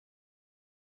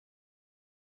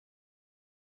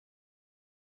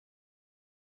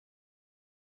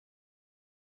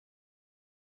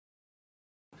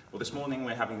Well, this morning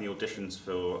we're having the auditions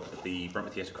for the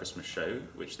Brentwood Theatre Christmas show,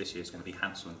 which this year is going to be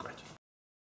Hansel and Gretel.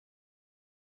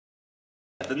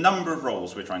 The number of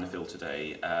roles we're trying to fill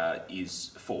today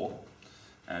is 4.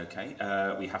 Okay,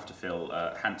 we have to fill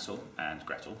Hansel and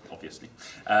Gretel, obviously,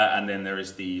 and then there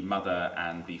is the mother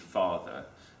and the father,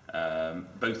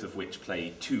 both of which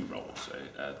play 2 roles.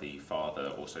 So the father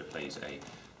also plays a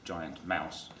giant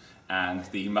mouse, and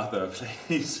the mother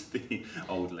plays the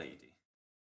old lady.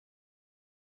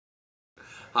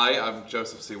 Hi, I'm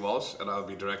Joseph C. Walsh, and I'll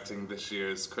be directing this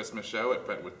year's Christmas show at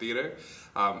Brentwood Theatre,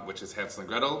 which is Hansel and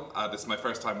Gretel. This is my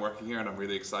first time working here, and I'm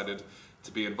really excited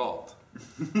to be involved.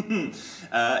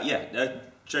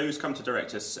 Joe's come to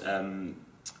direct us.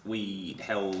 We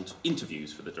held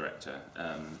interviews for the director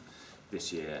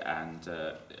this year, and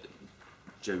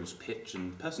Joe's pitch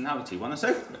and personality won us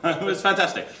over. It was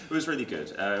fantastic. It was really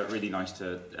good. Really nice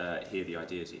to hear the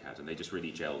ideas he had, and they just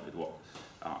really gelled with what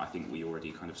I think we already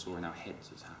kind of saw in our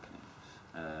heads as happening.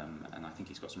 And I think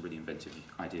he's got some really inventive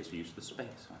ideas for use of the space.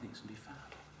 So I think it's going to be fab.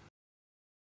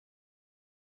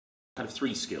 Kind of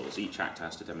 3 skills. Each actor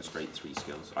has to demonstrate 3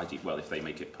 skills. Well, if they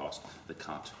make it past the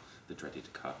cut, the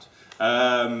dreaded cut.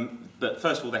 But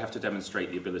first of all, they have to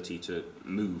demonstrate the ability to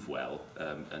move well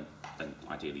and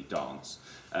ideally dance,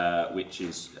 which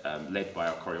is led by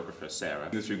our choreographer Sarah.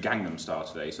 We're through Gangnam Style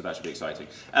today, so that should be exciting.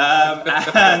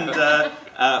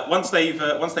 Once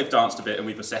they've danced a bit and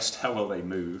we've assessed how well they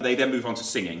move, they then move on to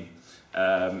singing.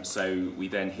 So we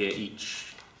then hear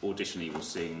each auditionee will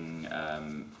sing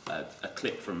a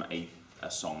clip from a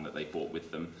song that they brought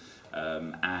with them,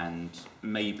 and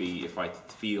maybe if I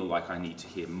feel like I need to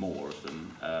hear more of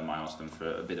them, I ask them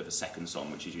for a bit of a second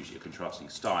song, which is usually a contrasting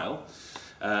style.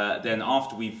 Then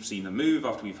after we've seen them move,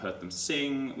 after we've heard them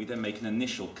sing, we then make an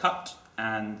initial cut,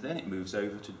 and then it moves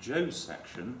over to Joe's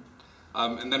section.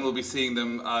 And then we'll be seeing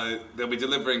them, they'll be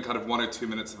delivering kind of 1 or 2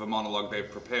 minutes of a monologue they've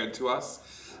prepared to us.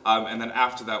 And then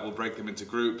after that, we'll break them into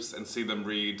groups and see them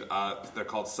read, they're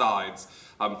called sides,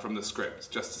 from the script,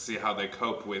 just to see how they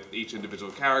cope with each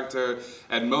individual character,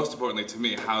 and most importantly to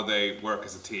me, how they work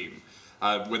as a team.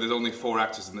 Where there's only 4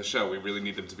 actors in the show, we really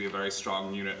need them to be a very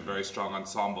strong unit, a very strong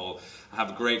ensemble,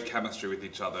 have great chemistry with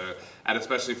each other, and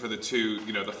especially for the 2,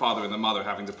 the father and the mother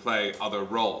having to play other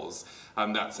roles,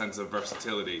 that sense of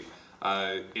versatility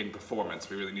in performance,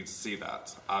 we really need to see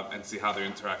that, and see how they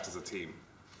interact as a team.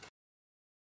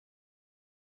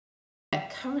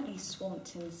 Currently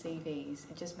swamped in CVs,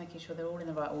 and just making sure they're all in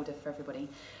the right order for everybody.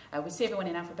 We see everyone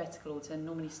in alphabetical order,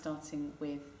 normally starting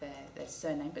with their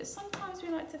surname, but sometimes we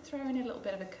like to throw in a little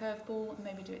bit of a curveball and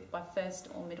maybe do it by first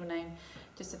or middle name,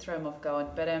 just to throw them off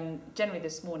guard. But generally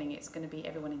this morning it's going to be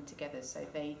everyone in together, so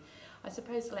they, I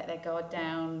suppose, let their guard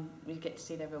down. We get to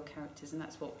see their real characters, and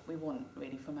that's what we want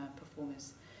really from our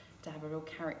performers, to have a real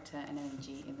character and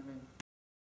energy in the room.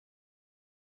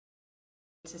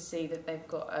 To see that they've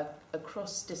got a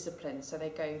cross-discipline, so they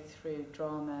go through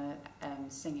drama,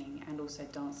 singing and also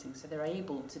dancing, so they're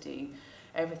able to do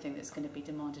everything that's going to be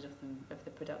demanded of them, of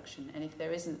the production. And if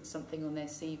there isn't something on their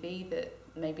CV that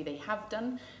maybe they have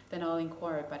done, then I'll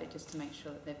inquire about it just to make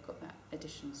sure that they've got that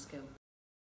additional skill.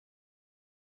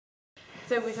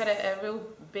 So we've had a real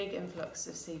big influx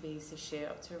of CVs this year,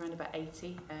 up to around about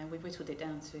 80. We've whittled it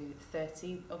down to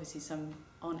 30. Obviously some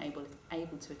aren't able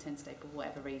to attend today for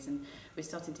whatever reason. We're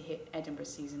starting to hit Edinburgh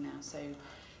season now, so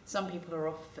some people are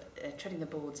off treading the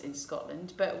boards in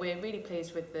Scotland, but we're really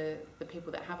pleased with the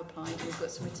people that have applied. We've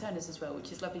got some returners as well,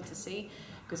 which is lovely to see,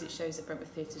 because it shows that Brentwood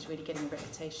Theatre is really getting a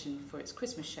reputation for its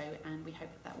Christmas show, and we hope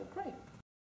that will grow.